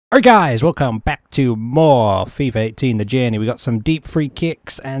Alright guys, welcome back to more FIFA 18 The Journey. We got some deep free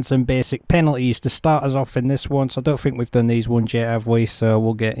kicks and some basic penalties to start us off in this one. So I don't think we've done these ones yet, have we? So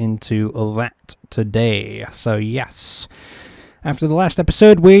we'll get into that today. So yes, after the last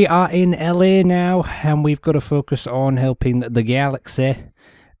episode we are in LA now, and we've got to focus on helping the Galaxy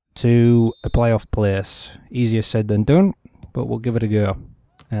to a playoff place. Easier said than done, but we'll give it a go.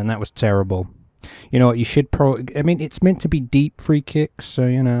 And that was terrible. You know what, you should I mean, it's meant to be deep free kicks, so,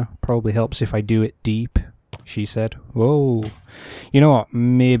 you know, probably helps if I do it deep, she said. Whoa. You know what,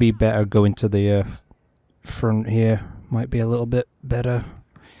 maybe better go into the front here. Might be a little bit better.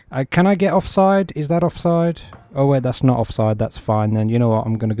 Can I get offside? Is that offside? Oh, wait, that's not offside. That's fine then. You know what,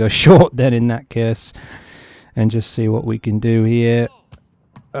 I'm going to go short then in that case. And just see what we can do here.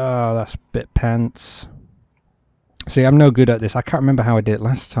 Oh, that's a bit pants. See, I'm no good at this. I can't remember how I did it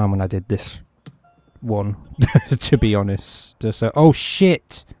last time when I did this one, to be honest. So, oh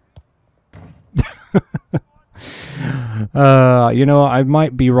shit! You know, I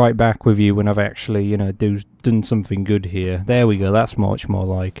might be right back with you when I've actually, you know, done something good here. There we go, that's much more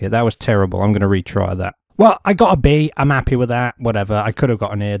like it. That was terrible, I'm going to retry that. Well, I got a B, I'm happy with that, whatever. I could have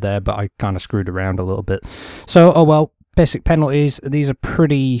got an A there, but I kind of screwed around a little bit. So, oh well, basic penalties, these are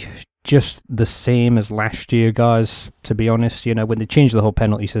pretty just the same as last year, guys, to be honest. You know, when they changed the whole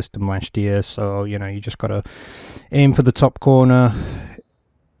penalty system last year, so, you know, you just gotta aim for the top corner.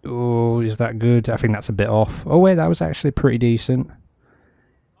 Oh, is that good? I think that's a bit off. Oh wait, that was actually pretty decent.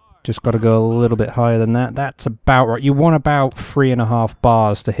 Just gotta go a little bit higher than that. That's about right. You want about 3.5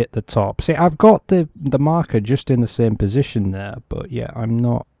 bars to hit the top. See, I've got the marker just in the same position there, but yeah, I'm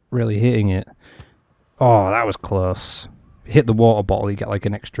not really hitting it. Oh, that was close. Hit the water bottle, you get like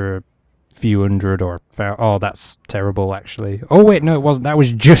an extra few hundred or... Oh, that's terrible, actually. Oh, wait, no, it wasn't. That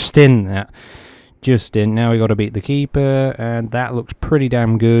was just in that. Just in. Now we got to beat the keeper, and that looks pretty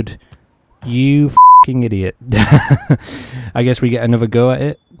damn good. You f***ing idiot. I guess we get another go at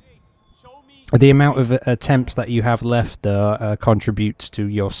it. The amount of attempts that you have left contributes to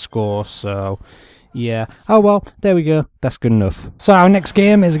your score, so... yeah. Oh well, there we go. That's good enough. So our next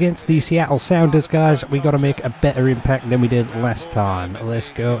game is against the Seattle Sounders, guys. We got to make a better impact than we did last time. Let's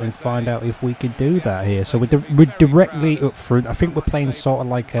go and find out if we could do that here. So we're directly up front. I think we're playing sort of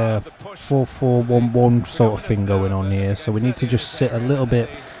like a 4-4-1-1 sort of thing going on here. So we need to just sit a little bit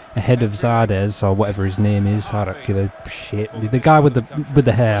ahead of Zardes, or whatever his name is. I don't give a shit. The guy with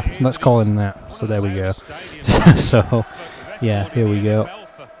the hair. Let's call him that. So there we go. So yeah, here we go.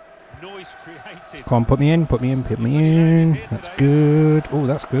 Come on, put me in, put me in, put me in. That's good. Oh,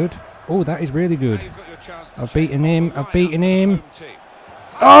 that's good. Oh, that is really good. I've beaten him. I've beaten him.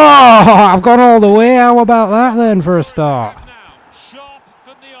 Oh, I've gone all the way. How about that then for a start?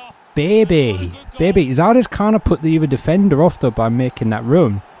 Baby. Baby. Zardes kind of put the other defender off though by making that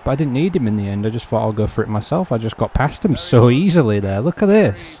run. But I didn't need him in the end. I just thought I'll go for it myself. I just got past him so easily there. Look at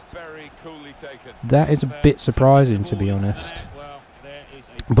this. That is a bit surprising, to be honest.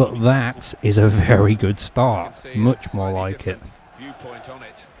 But that is a very good start. Much more like it.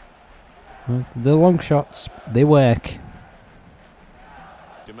 The long shots, they work.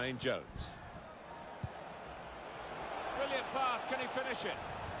 Jermaine Jones. Brilliant pass, can he finish it?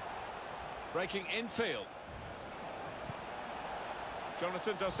 Breaking infield.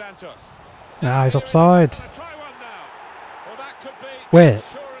 Jonathan Dos Santos. Ah, he's offside. Wait,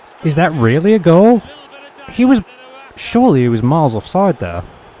 is that really a goal? He was... surely he was miles offside there.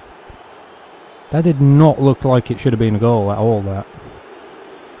 That did not look like it should have been a goal at all, that.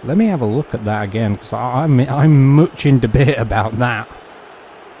 Let me have a look at that again, because I'm much in debate about that.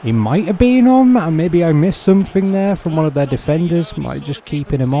 He might have been on, maybe I missed something there from one of their defenders. Might just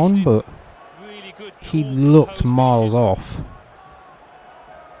keeping him on, but he looked miles off.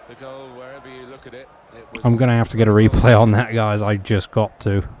 I'm going to have to get a replay on that, guys. I just got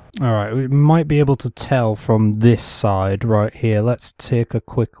to. Alright, we might be able to tell from this side right here. Let's take a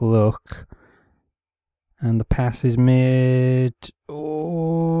quick look. And the pass is made.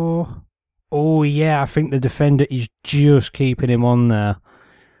 Oh, oh yeah, I think the defender is just keeping him on there.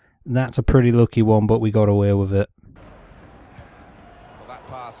 That's a pretty lucky one, but we got away with it. Well, that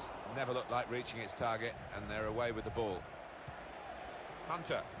pass never looked like reaching its target, and they're away with the ball.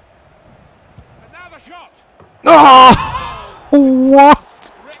 Hunter. And now the shot! Oh!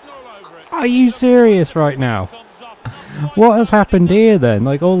 What? Are you serious right now? What has happened here then?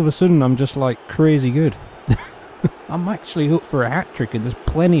 Like, all of a sudden I'm just like crazy good. I'm actually up for a hat-trick and there's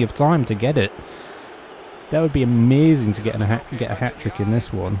plenty of time to get it. That would be amazing to get a hat-trick in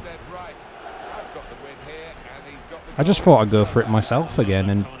this one. I just thought I'd go for it myself again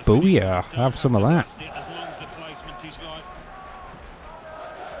and booyah, have some of that.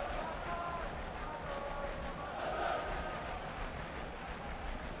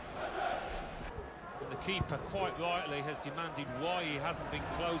 keeper quite rightly has demanded why he hasn't been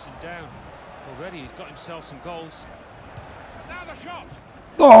closing down. Already he's got himself some goals. Now the shot.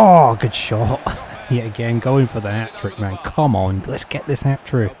 Oh, good shot. Yet again, going for the hat-trick, man. Come on, let's get this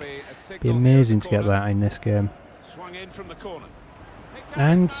hat-trick. Be amazing to get that in this game. Swung in from the corner.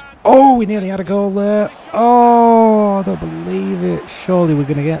 And, oh, we nearly had a goal there. Oh, I don't believe it. Surely we're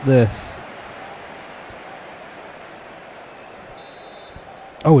going to get this.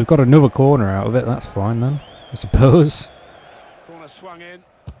 Oh, we've got another corner out of it. That's fine then, I suppose. Corner swung in.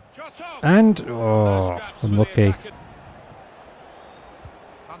 And, oh, unlucky.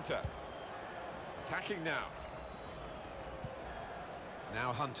 Hunter. Attacking now.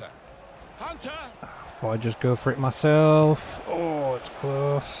 Now Hunter. Hunter! If I just go for it myself. Oh, it's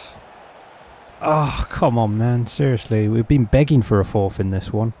close. Oh, come on, man. Seriously, we've been begging for a fourth in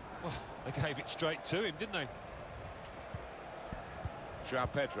this one. Well, they gave it straight to him, didn't they?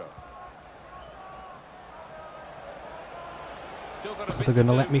 João Pedro. Oh, they're going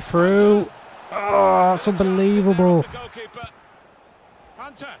to let me through. Oh, that's unbelievable.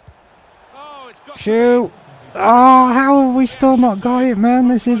 Shoot. Oh, how have we still not got it, man?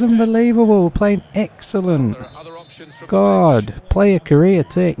 This is unbelievable. We're playing excellent. God, player career,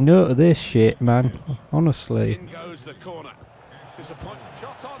 take note of this shit, man. Honestly.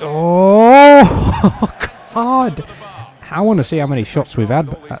 Oh, God. I want to see how many shots we've had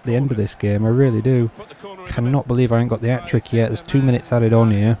at the end of this game. I really do. Cannot believe I ain't got the hat-trick yet. There's 2 minutes added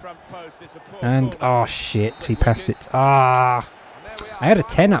on here. And, oh, shit. He passed it. Ah. I had a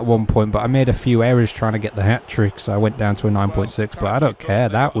 10 at one point, but I made a few errors trying to get the hat-trick, so I went down to a 9.6, but I don't care.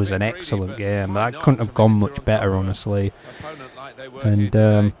 That was an excellent game. That couldn't have gone much better, honestly.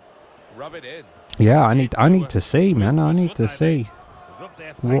 And, yeah, I need to see, man. I need to see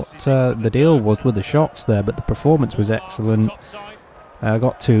what the deal was with the shots there, but the performance was excellent. I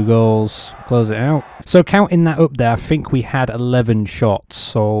got 2 goals, close it out. So counting that up there, I think we had 11 shots,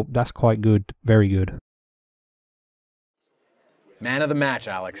 so that's quite good, very good. Man of the match,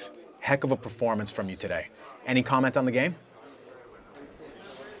 Alex. Heck of a performance from you today. Any comment on the game?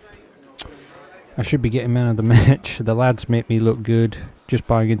 I should be getting man of the match. The lads make me look good, just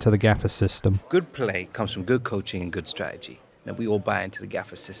buying into the gaffer system. Good play comes from good coaching and good strategy. And we all buy into the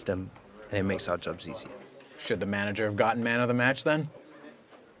gaffer system, and it makes our jobs easier. Should the manager have gotten man of the match then?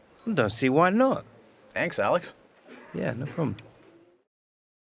 Don't see why not. Thanks, Alex. Yeah, no problem.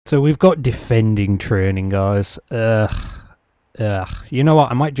 So we've got defending training, guys. You know what?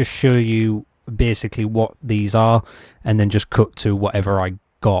 I might just show you basically what these are, and then just cut to whatever I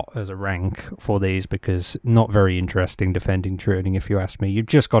got as a rank for these, because not very interesting defending training if you ask me. You've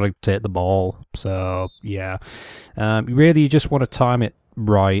just got to take the ball. So yeah, really you just want to time it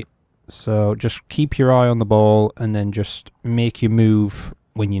right. So just keep your eye on the ball and then just make your move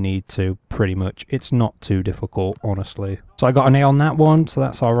when you need to, pretty much. It's not too difficult, honestly. So I got an A on that one, so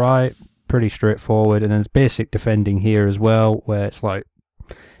that's all right. Pretty straightforward. And then there's basic defending here as well, where it's like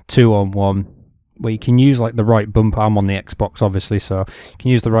 2-on-1, where you can use like the right bumper. I'm on the Xbox, obviously, so you can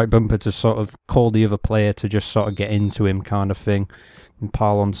use the right bumper to sort of call the other player to just sort of get into him, kind of thing, and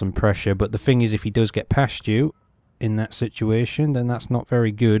pile on some pressure. But the thing is, if he does get past you in that situation, then that's not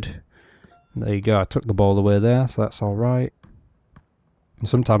very good. There you go. I took the ball away there, so that's all right. And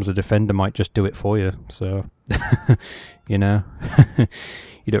sometimes the defender might just do it for you, so you know.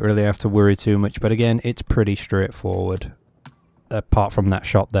 You don't really have to worry too much, but again, it's pretty straightforward, apart from that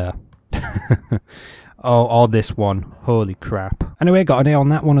shot there. Oh, this one. Holy crap. Anyway, got an A on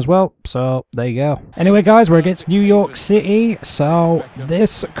that one as well, so there you go. Anyway, guys, we're against New York City, so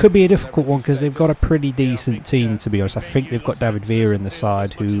this could be a difficult one because they've got a pretty decent team, to be honest. I think they've got David Villa in the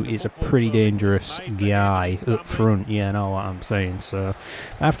side, who is a pretty dangerous guy up front. Yeah, I know what I'm saying. So,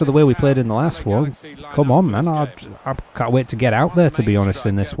 after the way we played in the last one, come on, man. I can't wait to get out there, to be honest,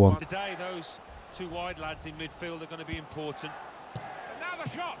 in this one. Today, those 2 wide lads in midfield are going to be important. Now the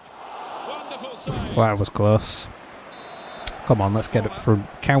shot. That was close. Come on, let's get it from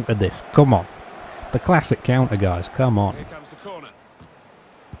counter this. Come on. The classic counter, guys. Come on. Here comes the corner.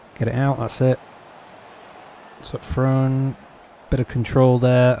 Get it out, that's it. It's up front. Bit of control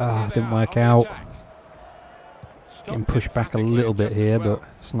there. Ah, didn't work out. Getting pushed back a little bit here, but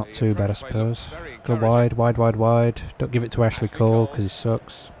it's not too bad, I suppose. Go wide, wide, wide, wide. Don't give it to Ashley Cole, because he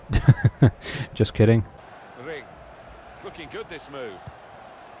sucks. Just kidding. It's looking good, this move.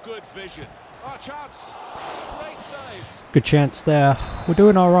 Good vision. Oh, chance. Great save. Good chance there. We're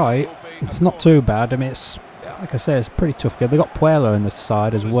doing all right. It's not too bad. I mean, it's, like I say, it's a pretty tough game. They got Puello in this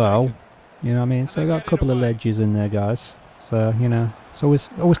side as well. You know what I mean? So they got a couple of ledges in there, guys. So, you know, it's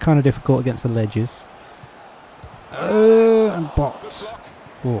always kind of difficult against the ledges. And blocked.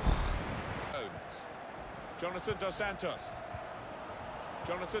 Oof. Jonathan Dos Santos.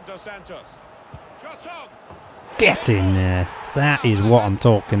 Jonathan Dos Santos. Shot on. Get in there. That is what I'm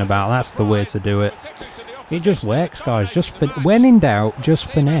talking about. That's the way to do it. It just works, guys. Just when in doubt, just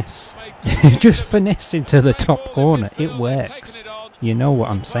finesse. Just finesse into the top corner. It works. You know what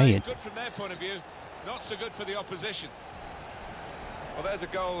I'm saying. Good from their point of view, not so good for the opposition. Well, there's a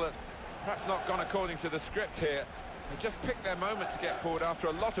goal that's perhaps not gone according to the script here. They just picked their moment to get forward after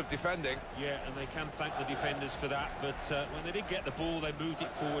a lot of defending. Yeah, and they can thank the defenders for that. But when they did get the ball, they moved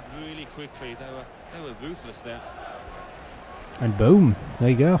it forward really quickly. They were ruthless there. And boom, there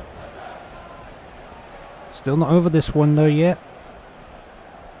you go. Still not over this one though yet.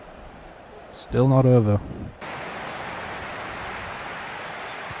 Still not over.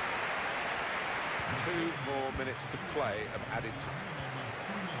 2 more minutes to play of added time.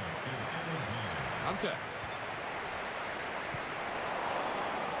 Hunter.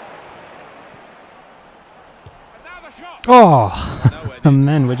 And now the shot. Oh, and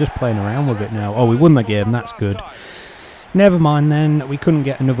then we're just playing around with it now. Oh, we won the game. That's good. Never mind then. We couldn't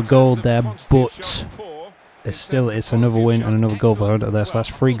get another goal there, but it's another win and another goal for Hunter there. So that's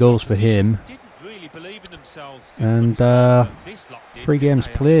 3 goals for him. And 3 games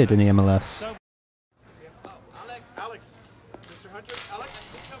played in the MLS. Alex, Mr. Hunter, Alex,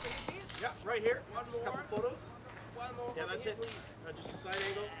 yeah, right here. Just a couple photos. Yeah, that's it. Just a side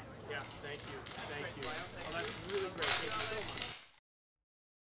angle. Yeah, thank you, thank you. Oh, that's really great. Thank you so much.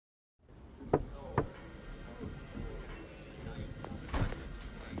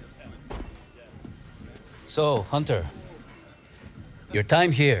 So, Hunter, your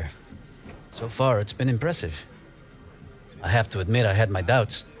time here, so far it's been impressive. I have to admit I had my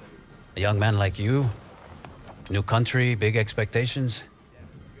doubts. A young man like you, new country, big expectations.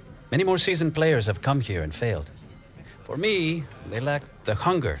 Many more seasoned players have come here and failed. For me, they lacked the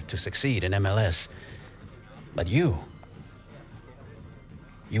hunger to succeed in MLS. But you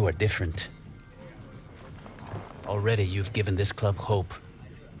are different. Already you've given this club hope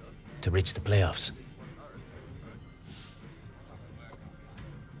to reach the playoffs.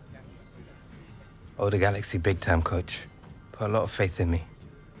 Oh, the Galaxy big time, coach. Put a lot of faith in me.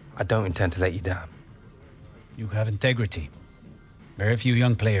 I don't intend to let you down. You have integrity. Very few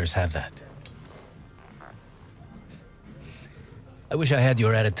young players have that. I wish I had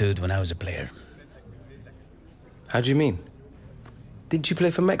your attitude when I was a player. How do you mean? Didn't you play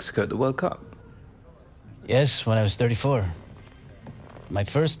for Mexico at the World Cup? Yes, when I was 34. My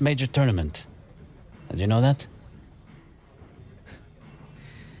first major tournament. Did you know that?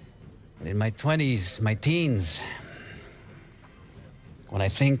 And in my 20s, my teens, when I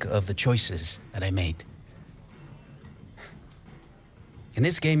think of the choices that I made. In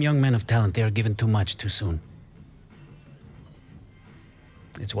this game, young men of talent, they are given too much too soon.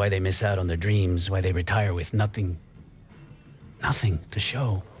 It's why they miss out on their dreams, why they retire with nothing to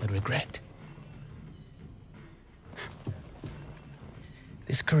show but regret.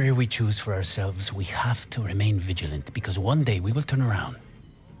 This career we choose for ourselves, we have to remain vigilant because one day we will turn around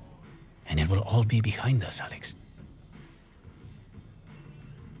and it will all be behind us, Alex.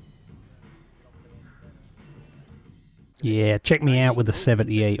 Yeah, check me out with the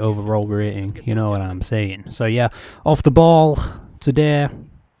 78 overall rating. You know what I'm saying. So yeah, off the ball today.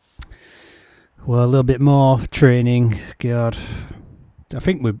 Well, a little bit more training. God, I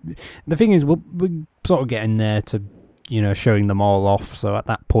think the thing is we're sort of getting there to, you know, showing them all off. So at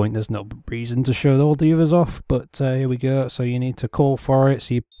that point, there's no reason to show all the others off. But here we go. So you need to call for it.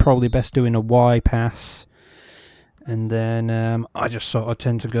 So you're probably best doing a Y pass. And then I just sort of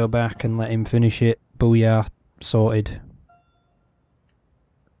tend to go back and let him finish it. Booyah, sorted.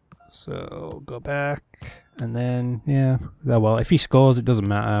 So go back. And then, yeah. Oh, well, if he scores, it doesn't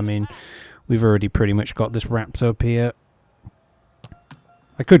matter. I mean, we've already pretty much got this wrapped up here.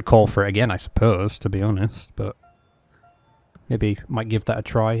 I could call for it again, I suppose, to be honest. But maybe might give that a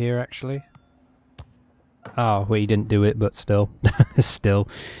try here, actually. Oh, well, he didn't do it, but still. Still.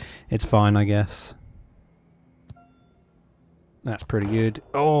 It's fine, I guess. That's pretty good.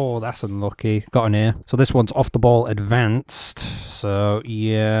 Oh, that's unlucky. Got an air. So this one's off the ball advanced. So,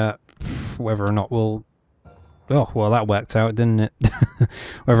 yeah. Whether or not we'll... Oh, well, that worked out, didn't it?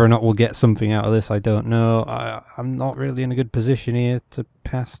 Whether or not we'll get something out of this, I don't know. I'm not really in a good position here to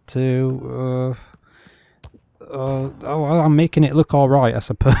pass to... oh, I'm making it look alright, I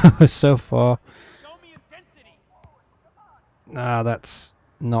suppose, so far. Nah, that's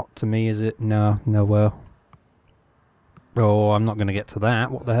not to me, is it? No, well. Oh, I'm not going to get to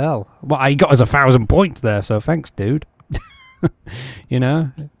that. What the hell? Well, I got us 1,000 points there, so thanks, dude. You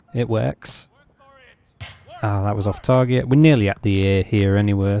know, it works. Ah, that was off target. We're nearly at the A here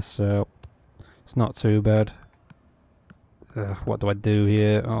anyway, so it's not too bad. What do I do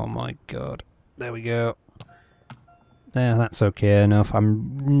here? Oh my god. There we go. Yeah, that's okay enough.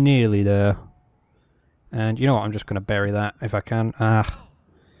 I'm nearly there. And you know what? I'm just going to bury that if I can. Ah.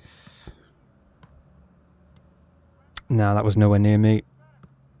 No, that was nowhere near me.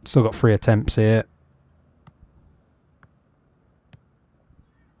 Still got 3 attempts here.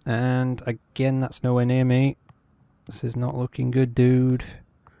 And again, that's nowhere near me. This is not looking good, dude.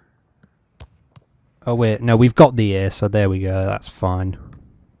 Oh wait, no, we've got the air, so there we go. That's fine.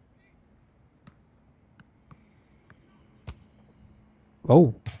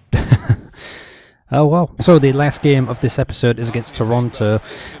 Oh. Oh well. So the last game of this episode is against Toronto,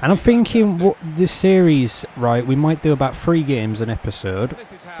 and I'm thinking what this series, right, we might do about 3 games an episode,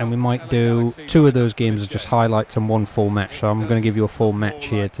 and we might do 2 of those games as just highlights and 1 full match. So I'm going to give you a full match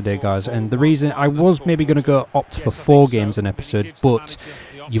here today, guys. And the reason I was maybe going to go opt for 4 games an episode, but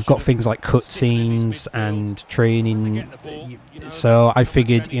you've got things like cutscenes and training, so I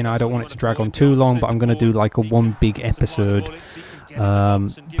figured, you know, I don't want it to drag on too long, but I'm going to do like a 1 big episode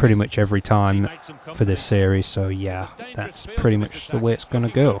pretty much every time for this series. So yeah, that's pretty much the way it's going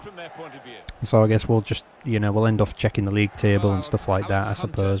to go. So I guess we'll just, you know, we'll end off checking the league table and stuff like that, I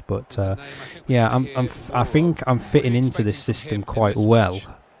suppose. But yeah, I think I'm fitting into this system quite well,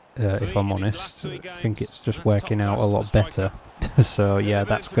 if I'm honest. I think it's just working out a lot better. So yeah,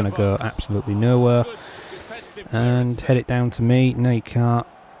 that's going to go absolutely nowhere. And head it down to me. No, you can't.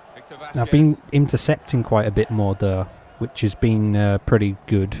 I've been intercepting quite a bit more though, which has been pretty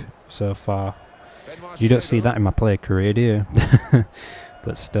good so far. You don't see that in my player career, do you?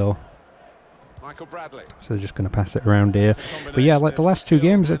 But still. So just going to pass it around here. But yeah, like the last 2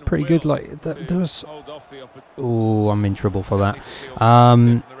 games are pretty good. Like those. Oh, I'm in trouble for that.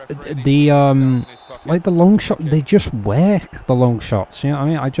 Like the long shot, they just work, the long shots. You know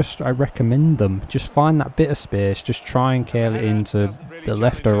what I mean? I recommend them. Just find that bit of space. Just try and curl it into the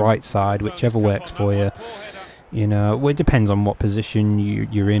left or right side, whichever works for you. You know, well, it depends on what position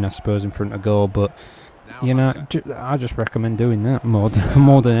you're in, I suppose, in front of goal. But you know, I just recommend doing that more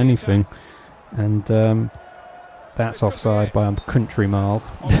than anything. And that's offside by a country mile.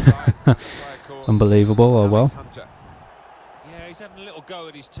 Unbelievable. Oh well. Yeah, he's having a little go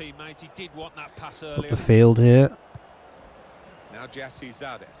at his teammate. He did want that pass Up the field here. Now Jowie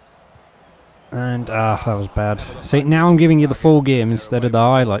Schulner. And that was bad. See, now I'm giving you the full game instead of the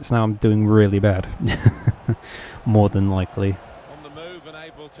highlights. Now I'm doing really bad. More than likely. On the move and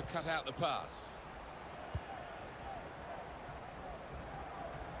able to cut out the pass.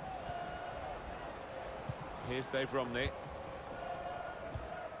 Here's Dave Romney.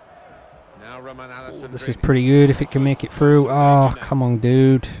 Now Roman Alessandrini. This is pretty good if it can make it through. Oh, come on,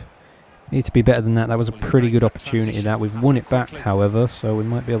 dude. Need to be better than that. That was a pretty good opportunity. That we've won it back, however, so we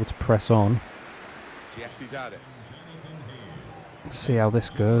might be able to press on. Let's see how this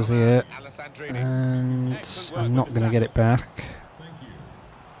goes here. And I'm not going to get it back.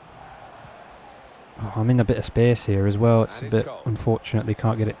 Oh, I'm in a bit of space here as well. It's a bit unfortunate they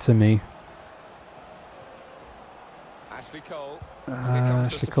can't get it to me.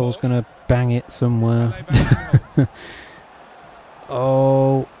 Ashley Cole's going to bang it somewhere.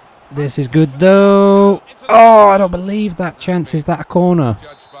 Oh, this is good though. Oh, I don't believe that chance. Is that a corner?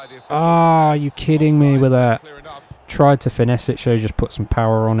 Oh, are you kidding me with that? Tried to finesse it, should have just put some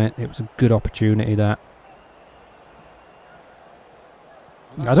power on it. It was a good opportunity, that.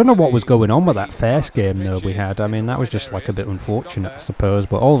 I don't know what was going on with that first game though we had. I mean, that was just like a bit unfortunate, I suppose.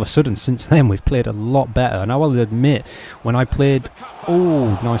 But all of a sudden, since then, we've played a lot better. And I will admit, when I played...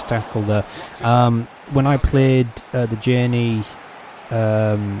 Oh, nice tackle there. When I played the journey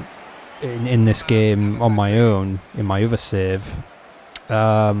in this game on my own, in my other save,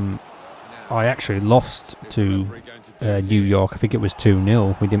 I actually lost to New York. I think it was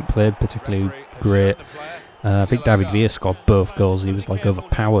 2-0. We didn't play particularly great. I think David Villa scored both goals. He was like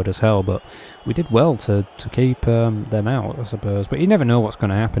overpowered as hell, but we did well to keep them out, I suppose. But you never know what's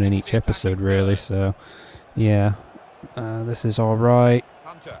going to happen in each episode, really. So, yeah, this is all right.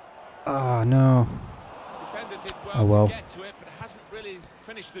 Oh no. Oh well.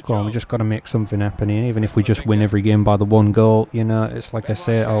 Come on, we just got to make something happen here. Even if we just win every game by the 1 goal, you know, it's like I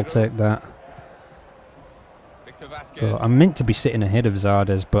say, I'll take that. But I'm meant to be sitting ahead of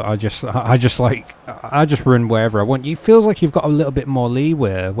Zardes, but I just run wherever I want. It feels like you've got a little bit more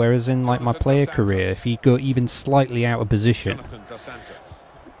leeway, whereas in like my player career, if you go even slightly out of position,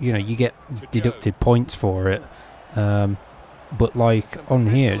 you know, you get deducted points for it. But like on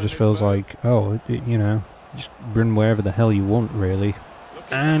here, it just feels like, oh, you know, just run wherever the hell you want, really.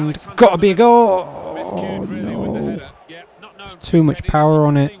 And gotta be a goal! Oh no! There's too much power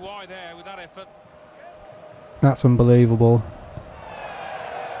on it. That's unbelievable.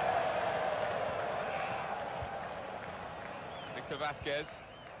 Victor Vasquez.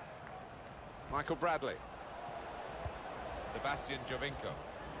 Michael Bradley. Sebastian Jovinko.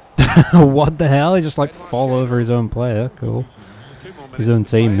 What the hell? He just like fall over his own player. Cool. His own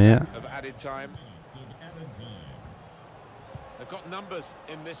teammate. Of added time. They've got numbers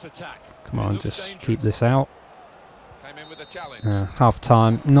in this attack. Come on, just keep this out. Came in with a challenge. Half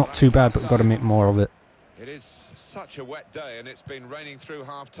time, not too bad, but got to make more of it. It is such a wet day, and it's been raining through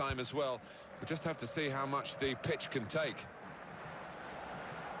half time as well. We just have to see how much the pitch can take.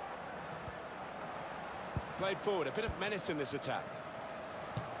 Played forward, a bit of menace in this attack.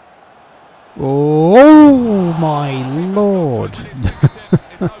 Oh my lord!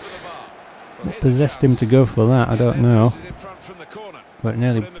 What possessed him to go for that? I don't know. But it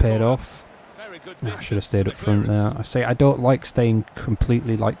nearly paid off. I should have stayed up front there. I say I don't like staying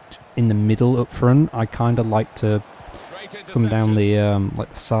completely like in the middle up front. I kind of like to come down the like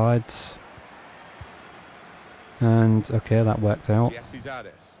the sides. And okay, that worked out.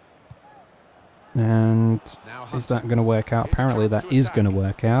 And is that going to work out? Apparently that is going to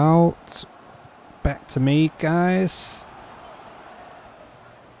work out. Back to me, guys.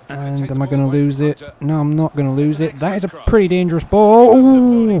 And am I going to lose it? No, I'm not going to lose it. That is a pretty dangerous ball.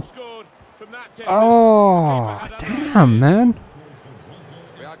 Ooh. Oh, damn, man.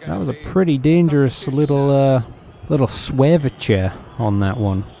 That was a pretty dangerous little little swervature on that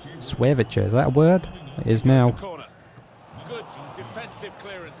one. Swervature, is that a word? It is now.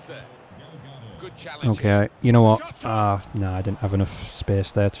 Okay, you know what? No, I didn't have enough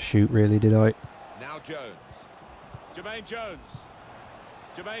space there to shoot, really, did I? Now Jones. Jermaine Jones.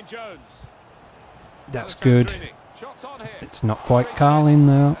 Jermaine Jones. That's good. It's not quite Carlin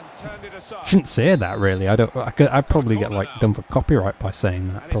though. Shouldn't say that really. I'd probably get like done for copyright by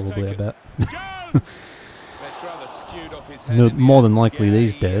saying that. Probably a bit. No, more than likely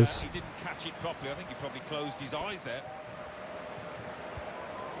these days. He didn't catch it properly. I think he probably closed his eyes there.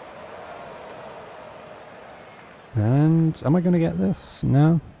 And am I going to get this?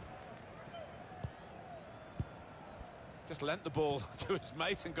 No. Just lent the ball to his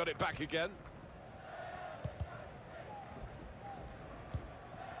mate and got it back again.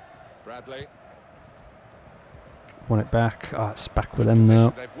 Bradley. Want it back. Oh, it's back with them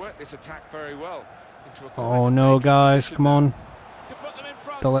though. They've worked this attack very well. Oh no, guys, come on.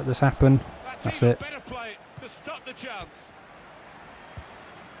 Don't let this happen. That's it.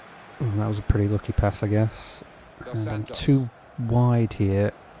 That was a pretty lucky pass, I guess. And I'm too wide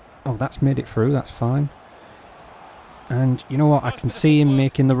here. Oh, that's made it through. That's fine. And you know what? I can see him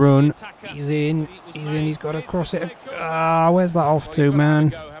making the run. He's in. He's in. He's got to cross it. Ah, where's that off to,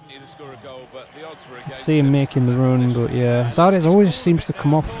 man? I see him making the run, but yeah. Zardes always seems to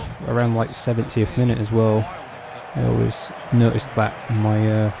come off around like 70th minute as well. I always noticed that in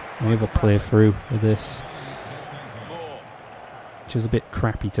my my other playthrough with this. Which is a bit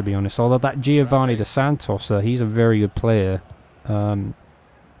crappy, to be honest. Although that Giovanni Dos Santos, he's a very good player.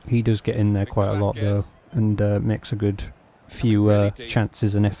 He does get in there quite a lot though, and makes a good few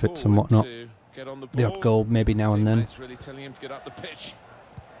chances and efforts and whatnot. The odd goal maybe now and then.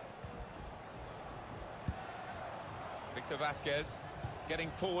 Victor Vasquez getting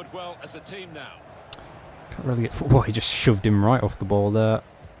forward well as a team now. Can't really get forward. He just shoved him right off the ball there.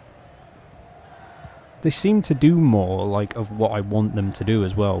 They seem to do more like of what I want them to do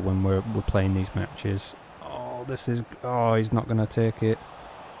as well when we're playing these matches. Oh, this is... Oh, he's not going to take it.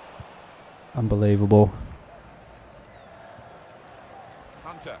 Unbelievable.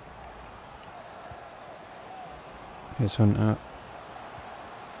 Hunter. Here's Hunter.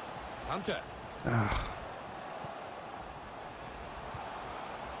 Hunter.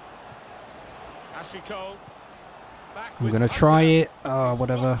 Ashley Cole. I'm going to try it. Oh,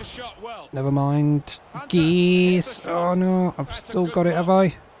 whatever. Never mind. Geese. Oh, no. I've still got it, have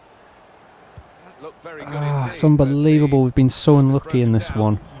I? It's unbelievable. We've been so unlucky in this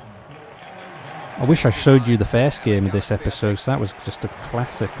one. I wish I showed you the first game of this episode, so that was just a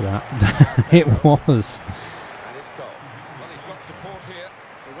classic, that. It was.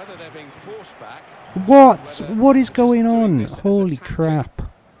 What? What is going on? Holy crap.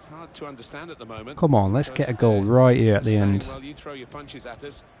 To understand at the moment. Come on, let's get a goal right here at the end. Well, you throw your punches at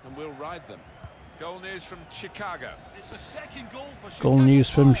us and we'll ride them. Goal news from Chicago. It's a second goal for Chicago. Goal news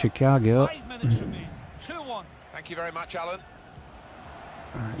from Chicago. 5 minutes from me. 2-1. Thank you very much, Alan.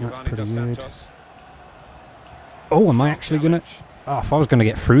 Alright, that's pretty good. Oh, am I actually gonna... Oh, if I was gonna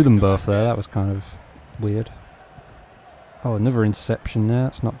get through them both there, that was kind of weird. Oh, another interception there,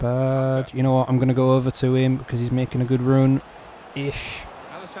 that's not bad. You know what, I'm gonna go over to him because he's making a good run. Ish.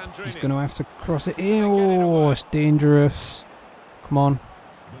 He's going to have to cross it in. Oh, it's dangerous. Come on.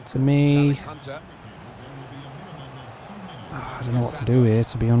 To me. Oh, I don't know what to do here,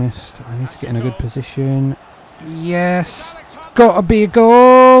 to be honest. I need to get in a good position. Yes. It's got to be a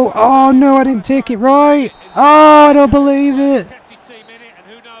goal. Oh, no, I didn't take it right. Oh, I don't believe it.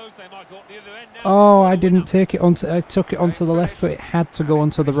 Oh, I didn't take it onto... I took it onto the left foot. It had to go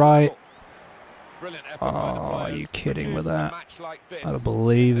onto the right. Oh, are you kidding with that? I don't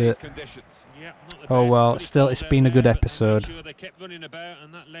believe it. Oh well, still, it's been a good episode.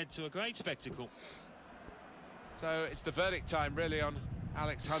 So it's the verdict time really on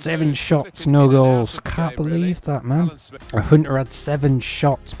Alex Hunter. 7 shots, no goals. Can't believe that, man. Hunter had 7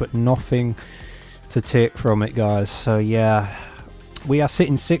 shots, but nothing to take from it, guys. So yeah, we are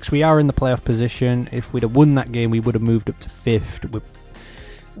sitting 6th. We are in the playoff position. If we'd have won that game, we would have moved up to 5th.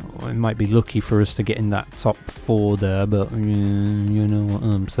 It might be lucky for us to get in that top 4 there, but you know what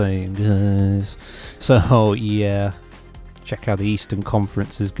I'm saying, guys. So yeah, check how the Eastern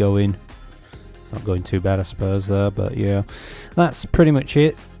Conference is going. It's not going too bad, I suppose, there, but yeah, that's pretty much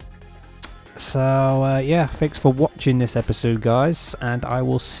it. So yeah, thanks for watching this episode, guys, and I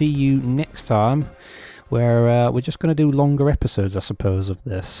will see you next time, where we're just going to do longer episodes, I suppose, of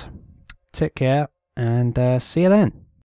this. Take care, and see you then.